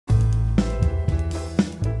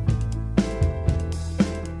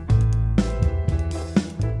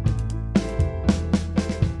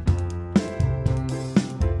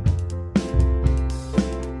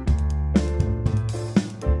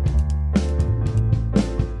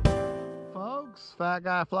Fat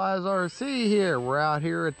Guy Flies RC here. We're out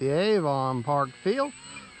here at the Avon Park field.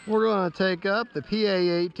 We're going to take up the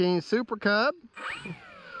PA-18 Super Cub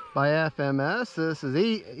by FMS. This is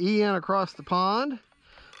Ian across the pond.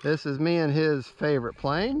 This is me and his favorite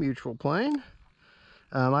plane, mutual plane.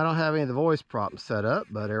 I don't have any of the voice props set up,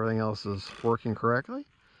 but everything else is working correctly.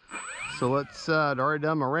 So let's, I'd already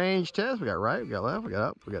done my range test. We got right, we got left, we got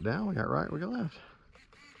up, we got down, we got right, we got left.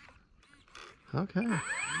 Okay.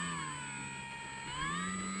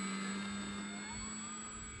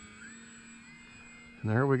 And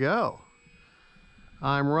there we go.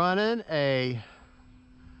 I'm running a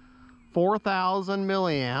 4,000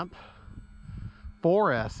 milliamp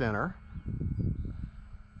 4S inner.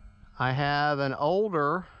 I have an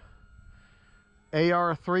older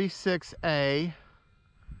AR36A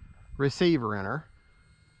receiver inner,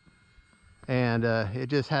 and it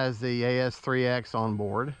just has the AS3X on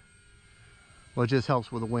board, which just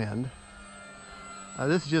helps with the wind.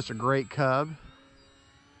 This is just a great cub.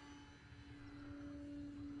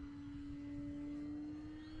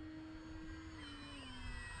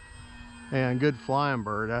 And good flying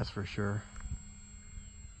bird, that's for sure.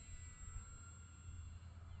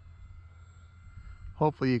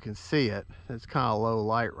 Hopefully you can see it. It's kind of low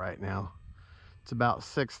light right now. It's about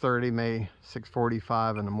 6:30, maybe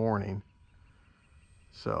 6:45 in the morning.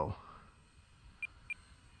 So.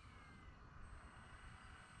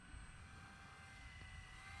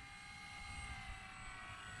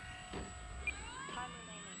 Time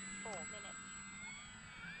remaining 4 minutes.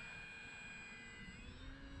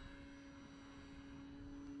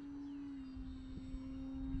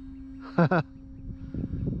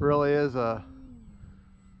 Really is a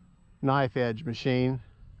knife edge machine.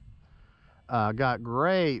 Got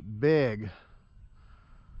great big,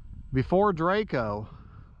 before DRACO,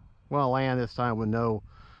 well, land this time with no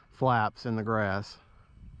flaps in the grass.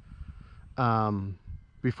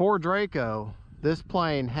 Before DRACO, this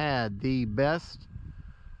plane had the best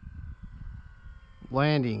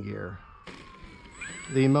landing gear,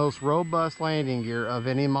 the most robust landing gear of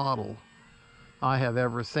any model I have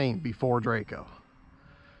ever seen before DRACO.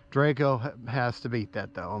 DRACO has to beat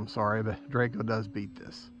that though. I'm sorry, but DRACO does beat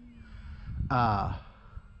this.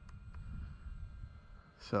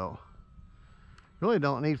 So really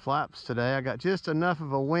don't need flaps today. I got just enough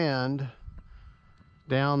of a wind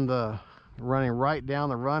down the, running right down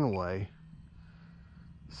the runway.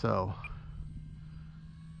 So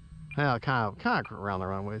yeah, kind of around the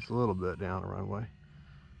runway. It's a little bit down the runway.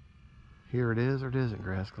 Here it is, or it isn't,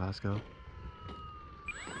 Grass Glasgow.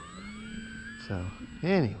 So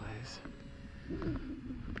anyways,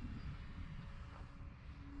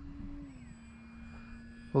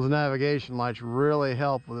 those navigation lights really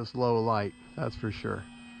help with this low light, that's for sure.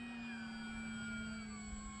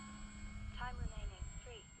 Time remaining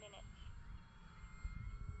 3 minutes.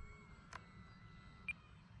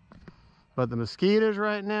 But the mosquitoes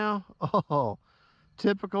right now, oh,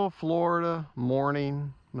 typical Florida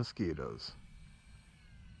morning mosquitoes.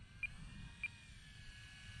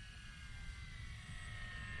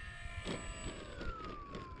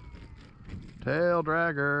 Tail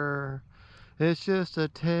dragger. It's just a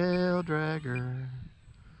tail dragger.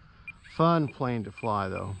 Fun plane to fly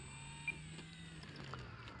though.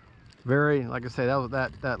 Very, like I say,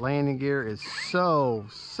 that landing gear is so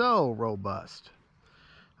robust.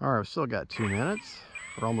 All right, I've still got 2 minutes,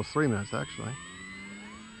 or almost 3 minutes actually.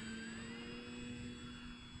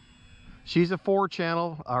 She's a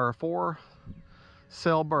 4-channel or a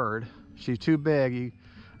 4-cell bird. She's too big.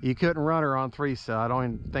 You couldn't run her on 3-cell. I don't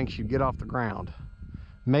even think she'd get off the ground.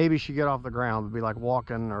 Maybe she'd get off the ground. It'd be like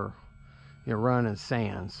walking or, you know, running in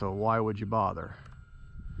sand. So why would you bother?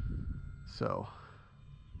 So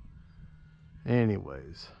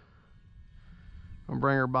anyways, I'm gonna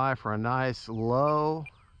bring her by for a nice low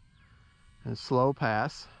and slow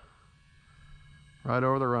pass right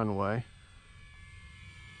over the runway.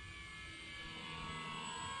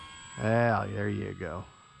 Yeah, there you go.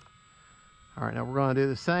 All right, now we're going to do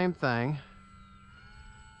the same thing,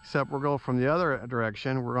 except we're going from the other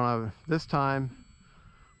direction. We're going to, this time,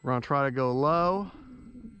 we're going to try to go low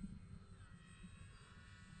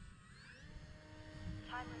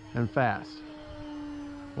and fast.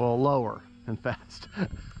 Well, lower and fast.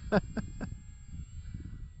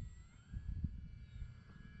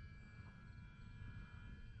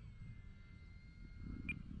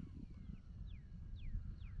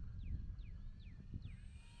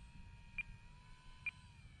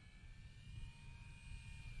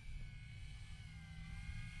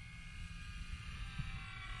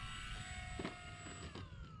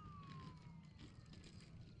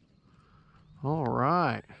 All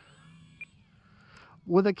right.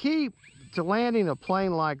 With a key to landing a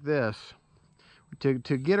plane like this, to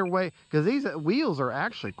get her way, because these wheels are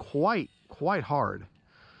actually quite hard,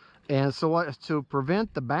 and so to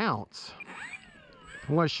prevent the bounce,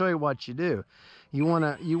 I'm going to show you what you do. You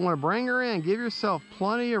want to bring her in, give yourself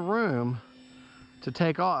plenty of room to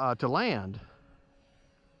take off, to land.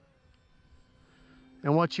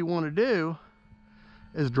 And what you want to do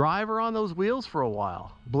is drive her on those wheels for a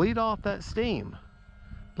while. Bleed off that steam.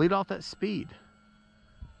 Bleed off that speed.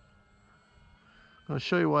 I'm going to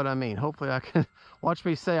show you what I mean. Hopefully I can watch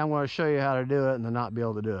me say I'm going to show you how to do it and then not be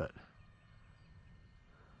able to do it.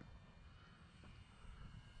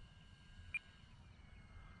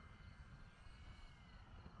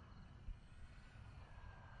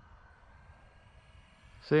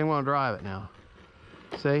 See, I'm going to drive it now.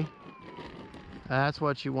 See? That's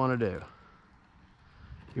what you want to do.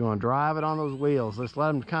 You want to drive it on those wheels. Just let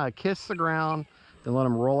them kind of kiss the ground, then let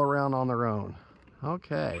them roll around on their own.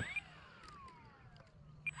 Okay.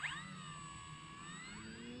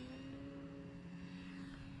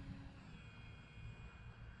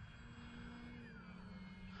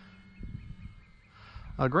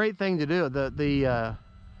 A great thing to do, the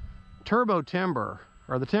turbo timber,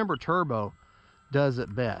 or the timber turbo, does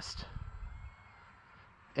it best.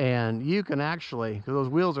 And you can actually, because those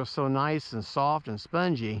wheels are so nice and soft and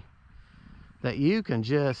spongy, that you can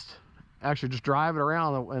just actually just drive it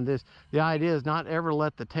around. And the idea is not ever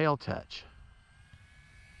let the tail touch.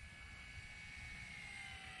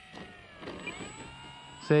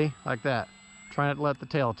 See, like that. Try not to let the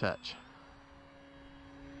tail touch.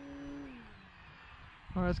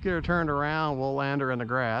 All right, let's get her turned around. We'll land her in the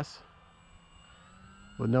grass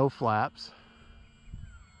with no flaps.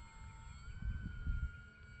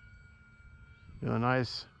 Do a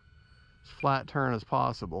nice flat turn as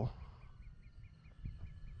possible.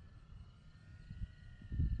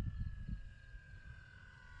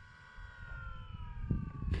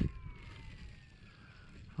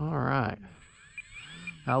 All right.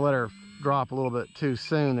 I let her drop a little bit too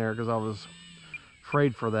soon there because I was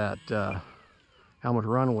afraid for that, how much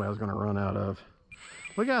runway I was going to run out of.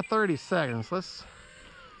 We got 30 seconds. Let's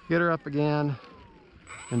get her up again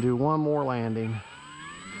and do one more landing.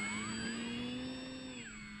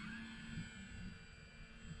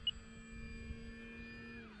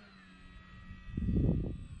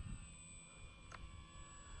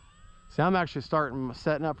 See, I'm actually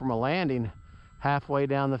setting up from a landing halfway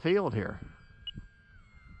down the field here.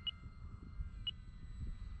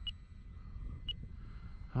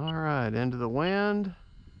 All right, into the wind.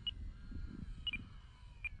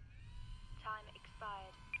 Time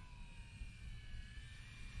expired.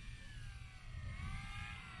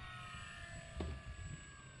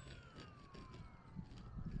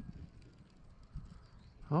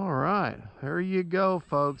 All right, there you go,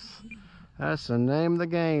 folks. That's the name of the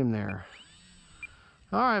game there.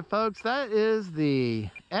 All right, folks, that is the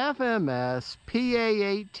FMS PA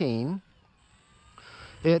 18.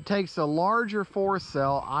 It takes a larger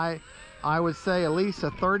foresail. I would say at least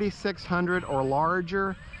a 3600 or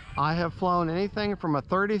larger. I have flown anything from a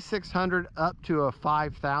 3600 up to a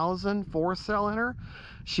 5000 foresail in her.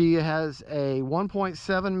 She has a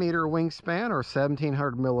 1.7 meter wingspan, or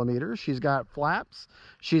 1700 millimeters. She's got flaps.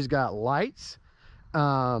 She's got lights.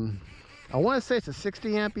 I want to say it's a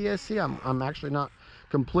 60 amp ESC. I'm actually not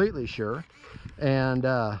completely sure. And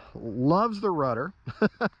loves the rudder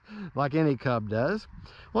like any Cub does.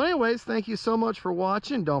 Well, anyways, thank you so much for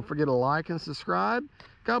watching. Don't forget to like and subscribe.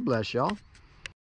 God bless y'all.